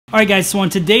All right, guys, so on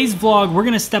today's vlog, we're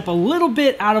gonna step a little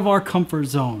bit out of our comfort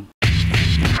zone.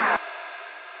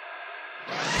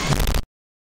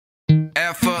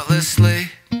 Effortlessly,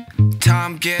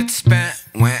 time gets spent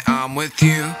when I'm with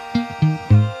you.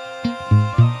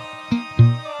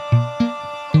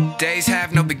 Days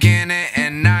have no beginning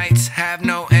and nights have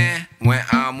no end when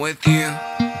I'm with you.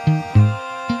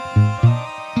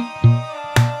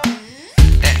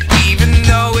 And even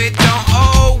though it don't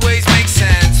always make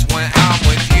sense when I'm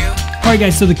with you. All right,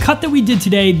 guys, so the cut that we did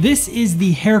today, this is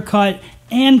the haircut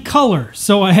and color.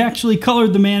 So I actually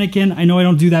colored the mannequin. I know I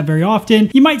don't do that very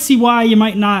often. You might see why, you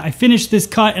might not. I finished this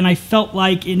cut and I felt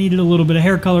like it needed a little bit of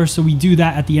hair color, so we do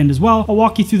that at the end as well. I'll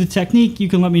walk you through the technique. You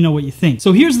can let me know what you think.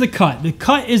 So here's the cut. The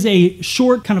cut is a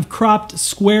short, kind of cropped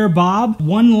square bob,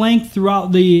 one length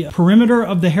throughout the perimeter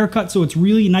of the haircut, so it's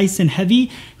really nice and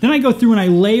heavy. Then I go through and I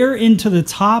layer into the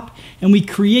top and we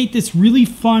create this really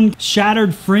fun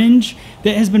shattered fringe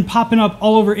that has been popping up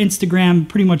all over Instagram,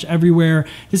 pretty much everywhere.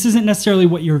 This isn't necessarily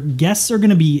what your guests are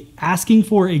gonna be asking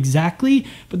for exactly,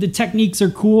 but the techniques are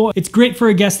cool. It's great for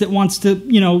a guest that wants to,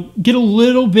 you know, get a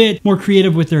little bit more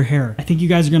creative with their hair. I think you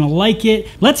guys are gonna like it.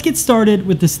 Let's get started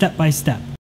with the step-by-step.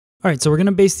 All right, so we're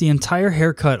gonna base the entire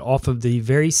haircut off of the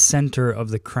very center of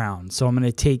the crown. So I'm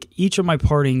gonna take each of my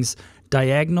partings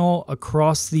diagonal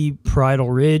across the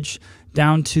parietal ridge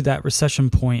down to that recession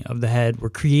point of the head. We're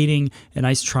creating a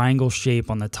nice triangle shape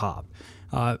on the top.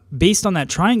 Based on that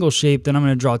triangle shape, then I'm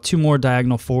going to draw two more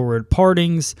diagonal forward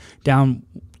partings down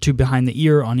to behind the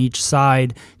ear on each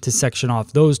side to section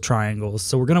off those triangles.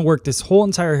 So we're going to work this whole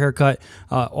entire haircut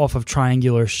off of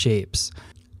triangular shapes.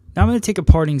 Now I'm going to take a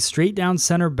parting straight down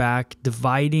center back,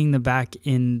 dividing the back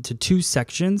into two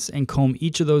sections and comb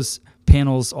each of those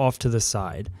panels off to the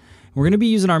side. We're going to be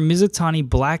using our Mizutani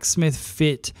Blacksmith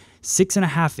Fit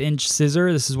 6.5-inch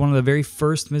scissor. This is one of the very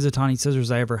first Mizutani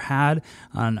scissors I ever had,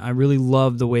 and I really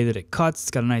love the way that it cuts.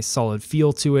 It's got a nice solid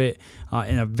feel to it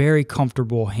and a very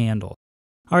comfortable handle.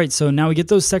 All right, so now we get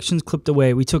those sections clipped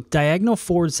away. We took diagonal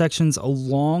forward sections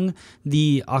along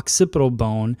the occipital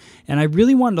bone, and I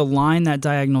really wanted to line that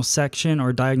diagonal section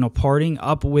or diagonal parting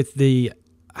up with the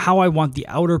how I want the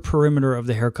outer perimeter of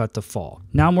the haircut to fall.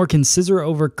 Now I'm working scissor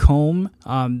over comb.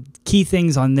 Key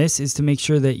things on this is to make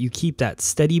sure that you keep that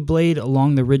steady blade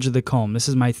along the ridge of the comb. This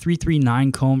is my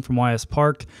 339 comb from YS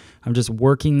Park. I'm just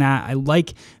working that. I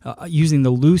like using the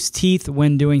loose teeth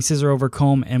when doing scissor over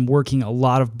comb and working a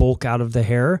lot of bulk out of the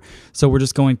hair. So we're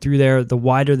just going through there. The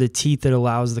wider the teeth, it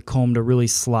allows the comb to really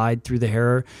slide through the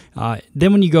hair.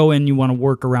 Then when you go in, you want to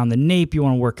work around the nape. You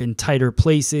want to work in tighter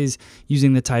places.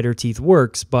 Using the tighter teeth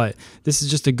works, but this is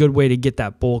just a good way to get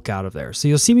that bulk out of there. So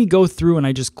you'll see me go through and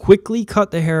I just quickly cut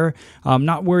the hair,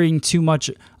 not worrying too much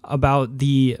about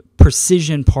the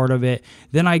precision part of it.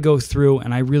 Then I go through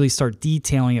and I really start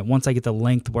detailing it once I get the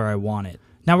length where I want it.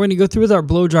 Now we're going to go through with our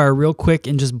blow dryer real quick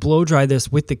and just blow dry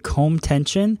this with the comb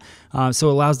tension, so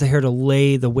it allows the hair to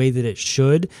lay the way that it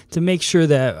should to make sure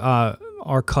that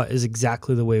our cut is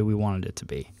exactly the way we wanted it to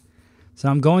be. So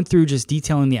I'm going through just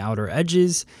detailing the outer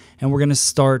edges, and we're going to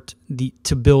start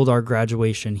to build our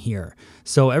graduation here.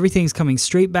 So everything's coming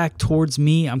straight back towards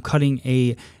me. I'm cutting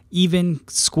a even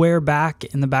square back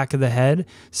in the back of the head,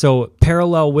 so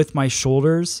parallel with my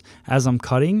shoulders as I'm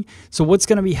cutting. So what's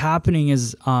going to be happening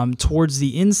is towards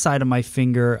the inside of my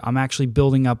finger, I'm actually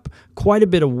building up quite a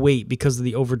bit of weight because of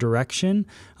the over direction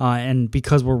and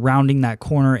because we're rounding that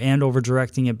corner and over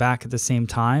directing it back at the same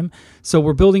time. So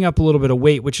we're building up a little bit of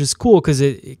weight, which is cool because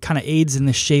it kind of aids in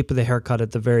the shape of the haircut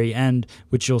at the very end,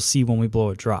 which you'll see when we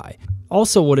blow it dry.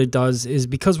 Also, what it does is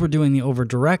because we're doing the over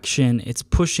direction, it's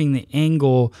pushing the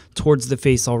angle towards the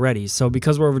face already. So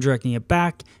because we're over directing it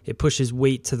back, it pushes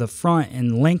weight to the front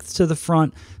and length to the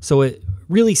front. So it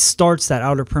really starts that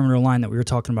outer perimeter line that we were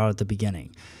talking about at the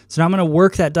beginning. So now I'm going to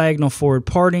work that diagonal forward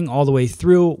parting all the way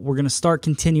through. We're going to start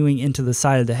continuing into the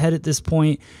side of the head at this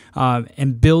point,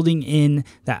 and building in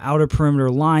that outer perimeter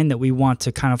line that we want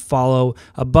to kind of follow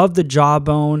above the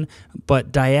jawbone,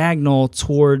 but diagonal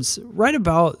towards right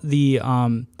about the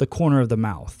corner of the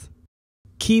mouth.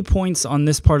 Key points on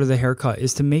this part of the haircut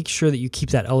is to make sure that you keep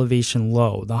that elevation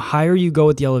low. The higher you go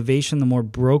with the elevation, the more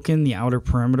broken the outer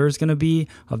perimeter is going to be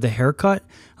of the haircut,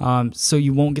 so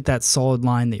you won't get that solid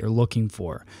line that you're looking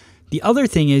for. The other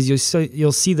thing is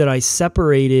you'll see that I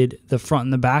separated the front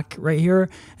and the back right here,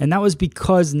 and that was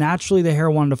because naturally the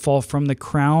hair wanted to fall from the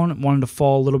crown, wanted to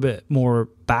fall a little bit more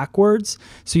backwards.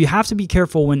 So you have to be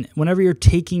careful whenever you're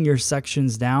taking your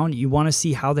sections down. You want to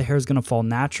see how the hair is going to fall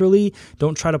naturally.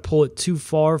 Don't try to pull it too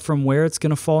far from where it's going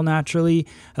to fall naturally.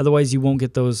 Otherwise, you won't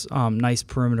get those nice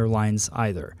perimeter lines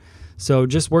either. So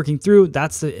just working through,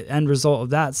 that's the end result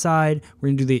of that side. We're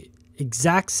going to do the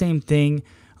exact same thing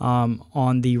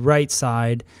on the right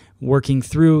side, working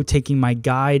through, taking my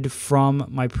guide from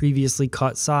my previously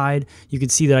cut side. You can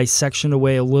see that I sectioned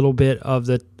away a little bit of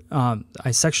the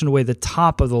I sectioned away the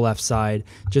top of the left side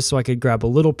just so I could grab a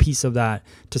little piece of that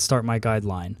to start my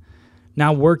guideline.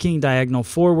 Now working diagonal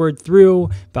forward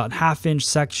through about 1/2 inch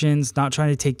sections, not trying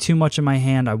to take too much in my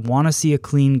hand. I want to see a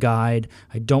clean guide.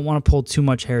 I don't want to pull too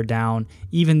much hair down,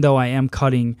 even though I am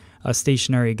cutting a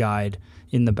stationary guide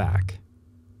in the back.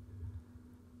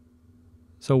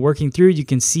 So working through, you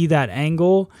can see that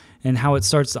angle and how it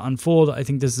starts to unfold. I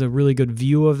think this is a really good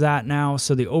view of that now.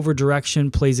 So the over direction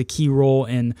plays a key role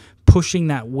in pushing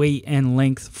that weight and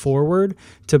length forward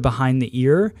to behind the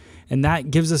ear. And that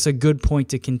gives us a good point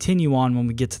to continue on when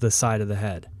we get to the side of the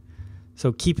head.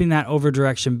 So keeping that over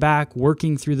direction back,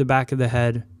 working through the back of the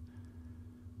head.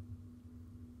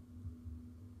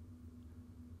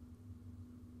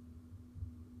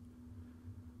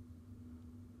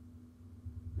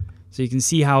 So you can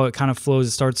see how it kind of flows.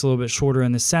 It starts a little bit shorter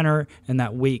in the center, and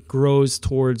that weight grows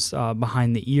towards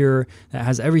behind the ear. That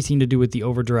has everything to do with the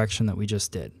over direction that we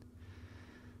just did.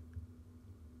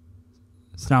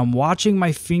 So now I'm watching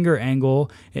my finger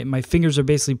angle. My fingers are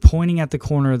basically pointing at the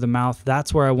corner of the mouth.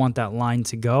 That's where I want that line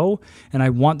to go. And I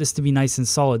want this to be nice and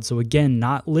solid. So again,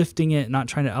 not lifting it, not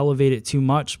trying to elevate it too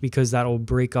much because that'll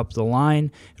break up the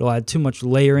line. It'll add too much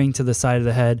layering to the side of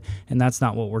the head, and that's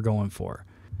not what we're going for.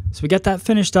 So we got that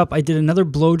finished up. I did another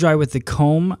blow dry with the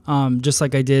comb, just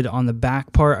like I did on the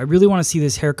back part. I really want to see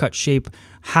this haircut shape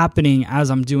happening as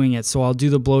I'm doing it, so I'll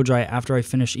do the blow dry after I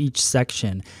finish each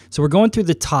section. So we're going through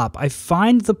the top. I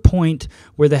find the point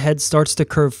where the head starts to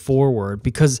curve forward,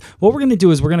 because what we're going to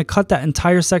do is we're going to cut that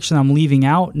entire section I'm leaving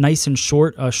out nice and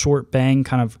short, a short bang,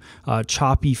 kind of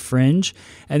choppy fringe.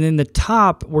 And then the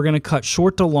top, we're going to cut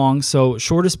short to long, so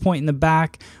shortest point in the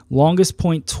back, longest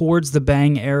point towards the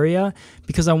bang area,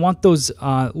 because I want those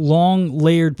long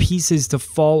layered pieces to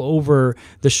fall over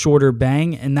the shorter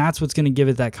bang, and that's what's going to give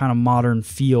it that kind of modern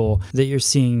feel that you're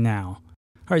seeing now.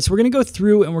 All right, so we're going to go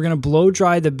through and we're going to blow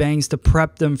dry the bangs to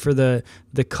prep them for the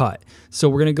cut. So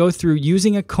we're going to go through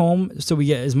using a comb so we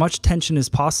get as much tension as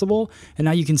possible. And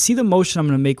now you can see the motion I'm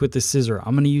going to make with the scissor.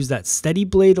 I'm going to use that steady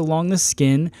blade along the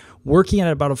skin, working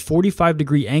at about a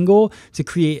 45-degree angle to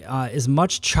create as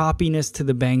much choppiness to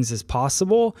the bangs as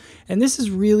possible. And this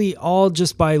is really all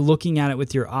just by looking at it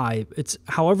with your eye. It's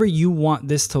however you want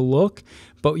this to look,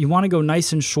 but you want to go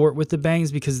nice and short with the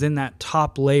bangs, because then that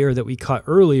top layer that we cut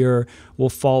earlier will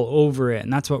fall over it,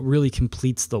 and that's what really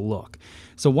completes the look.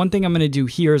 So one thing I'm going to do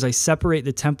here is I separate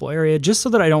the temple area just so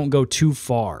that I don't go too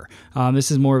far. This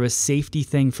is more of a safety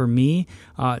thing for me,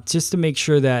 just to make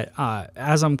sure that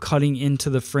as I'm cutting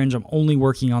into the fringe, I'm only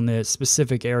working on the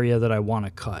specific area that I want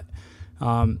to cut.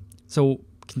 So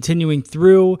continuing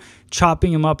through,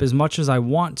 chopping them up as much as I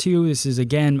want to. This is,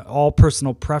 again, all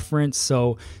personal preference,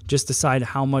 so just decide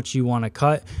how much you want to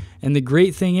cut. And the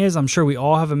great thing is, I'm sure we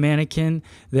all have a mannequin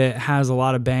that has a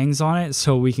lot of bangs on it,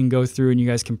 so we can go through and you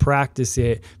guys can practice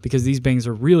it, because these bangs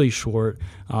are really short,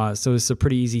 so it's a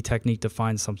pretty easy technique to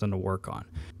find something to work on.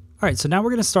 All right, so now we're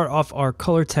going to start off our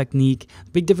color technique.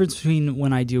 The big difference between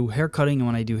when I do hair cutting and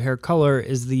when I do hair color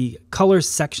is the color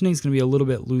sectioning is going to be a little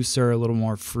bit looser, a little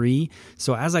more free.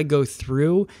 So as I go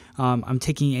through, I'm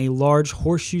taking a large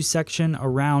horseshoe section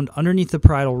around underneath the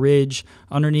parietal ridge,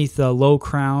 underneath the low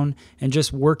crown, and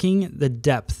just working the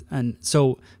depth. And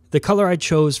so the color I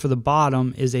chose for the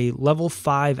bottom is a level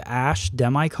 5 ash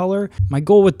demi color. My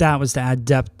goal with that was to add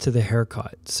depth to the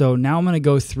haircut. So now I'm going to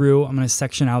go through, I'm going to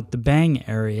section out the bang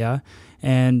area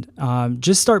and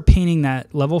just start painting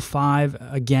that level 5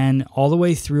 again all the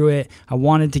way through it. I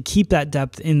wanted to keep that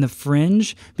depth in the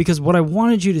fringe, because what I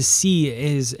wanted you to see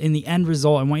is in the end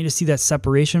result, I want you to see that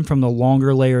separation from the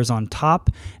longer layers on top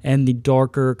and the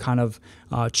darker kind of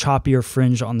choppier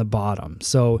fringe on the bottom.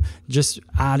 So just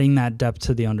adding that depth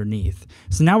to the underneath.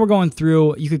 So now we're going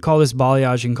through, you could call this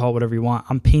balayage, you can call it whatever you want.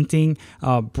 I'm painting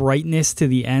brightness to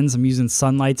the ends. I'm using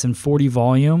Sunlights and 40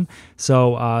 volume.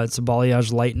 So it's a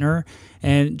balayage lightener.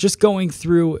 And just going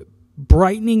through,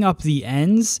 brightening up the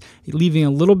ends, leaving a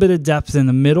little bit of depth in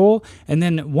the middle, and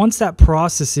then once that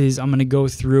processes, I'm going to go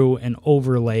through and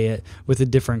overlay it with a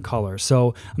different color.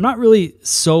 So I'm not really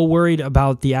so worried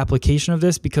about the application of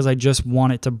this, because I just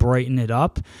want it to brighten it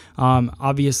up.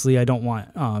 Obviously, I don't want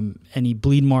any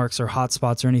bleed marks or hot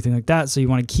spots or anything like that, so you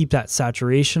want to keep that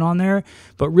saturation on there,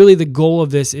 but really the goal of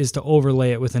this is to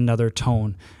overlay it with another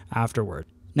tone afterward.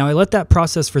 Now I let that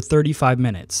process for 35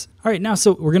 minutes. All right, now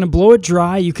so we're gonna blow it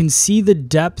dry. You can see the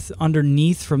depth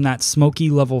underneath from that smoky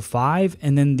level 5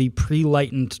 and then the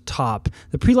pre-lightened top.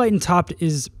 The pre-lightened top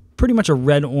is pretty much a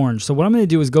red-orange. So what I'm going to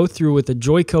do is go through with the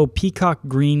Joico Peacock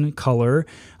Green color,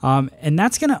 and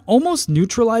that's going to almost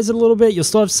neutralize it a little bit. You'll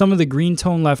still have some of the green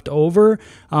tone left over,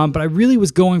 but I really was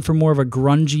going for more of a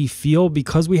grungy feel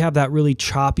because we have that really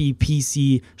choppy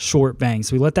PC short bang.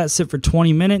 So we let that sit for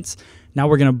 20 minutes. Now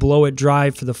we're going to blow it dry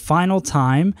for the final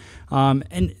time.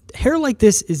 And hair like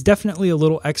this is definitely a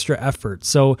little extra effort.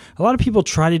 So a lot of people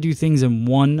try to do things in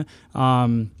one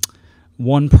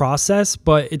process,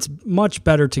 but it's much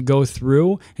better to go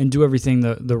through and do everything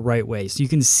the right way. So you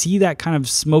can see that kind of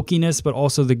smokiness, but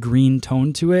also the green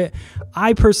tone to it.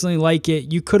 I personally like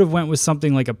it. You could have went with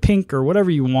something like a pink or whatever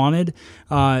you wanted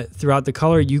throughout the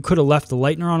color. You could have left the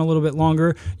lightener on a little bit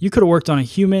longer. You could have worked on a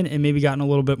human and maybe gotten a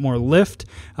little bit more lift,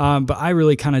 but I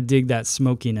really kind of dig that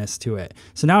smokiness to it.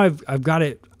 So now I've got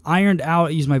it ironed out. I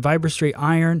use my VibraStraight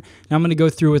iron. Now I'm going to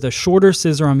go through with a shorter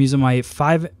scissor. I'm using my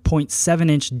 5.7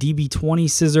 inch DB20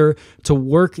 scissor to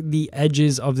work the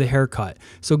edges of the haircut.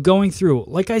 So going through,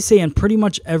 like I say in pretty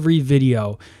much every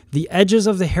video, the edges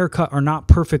of the haircut are not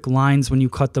perfect lines when you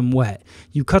cut them wet.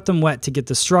 You cut them wet to get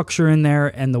the structure in there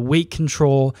and the weight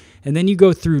control, and then you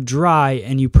go through dry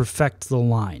and you perfect the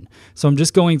line. So I'm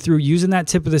just going through using that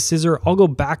tip of the scissor. I'll go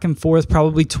back and forth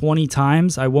probably 20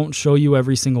 times. I won't show you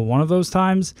every single one of those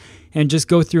times, and just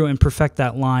go through and perfect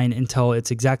that line until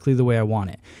it's exactly the way I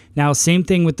want it. Now, same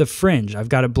thing with the fringe. I've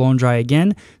got it blown dry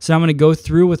again. So I'm going to go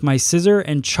through with my scissor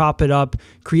and chop it up,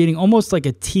 creating almost like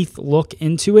a teeth look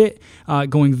into it,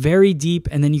 going very deep.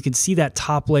 And then you can see that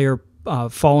top layer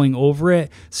falling over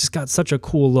it. It's just got such a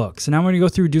cool look. So now I'm going to go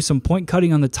through, do some point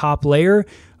cutting on the top layer,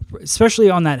 especially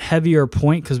on that heavier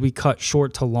point because we cut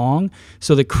short to long.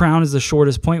 So the crown is the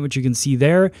shortest point, which you can see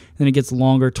there. Then it gets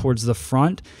longer towards the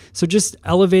front. So just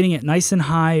elevating it nice and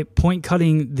high, point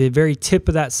cutting the very tip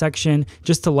of that section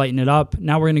just to lighten it up.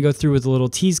 Now we're going to go through with a little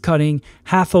tease cutting,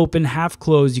 half open, half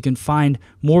closed. You can find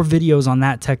more videos on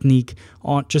that technique.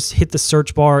 Just hit the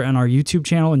search bar on our YouTube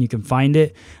channel and you can find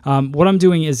it. What I'm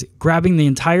doing is grabbing the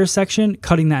entire section,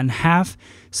 cutting that in half,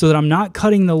 so that I'm not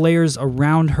cutting the layers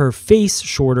around her face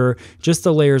shorter, just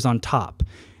the layers on top.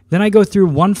 Then I go through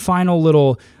one final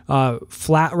little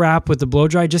flat wrap with the blow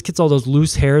dry, just gets all those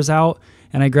loose hairs out,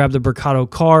 and I grab the Bercato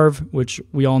Carve, which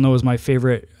we all know is my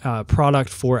favorite product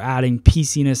for adding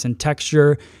pieciness and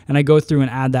texture, and I go through and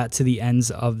add that to the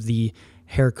ends of the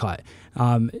haircut.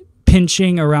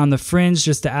 Pinching around the fringe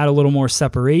just to add a little more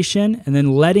separation, and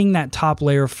then letting that top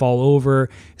layer fall over.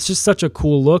 It's just such a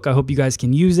cool look. I hope you guys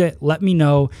can use it. Let me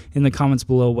know in the comments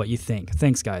below what you think.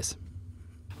 Thanks, guys.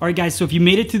 All right, guys, so if you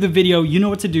made it through the video, you know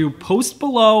what to do. Post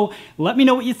below, let me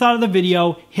know what you thought of the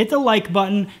video, hit the like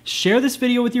button, share this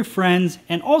video with your friends,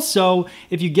 and also,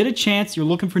 if you get a chance, you're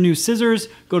looking for new scissors,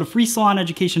 go to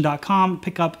freesaloneducation.com,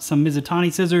 pick up some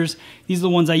Mizutani scissors. These are the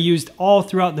ones I used all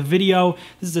throughout the video.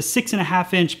 This is a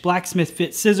 6.5 inch blacksmith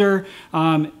fit scissor.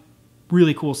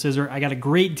 Really cool scissor. I got a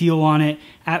great deal on it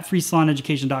at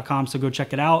freesaloneducation.com, so go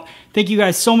check it out. Thank you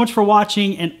guys so much for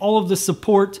watching and all of the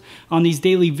support on these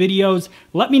daily videos.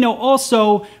 Let me know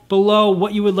also below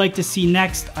what you would like to see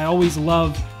next. I always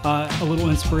love a little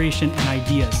inspiration and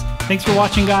ideas. Thanks for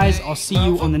watching, guys. I'll see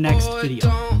you on the next video.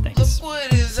 Thanks.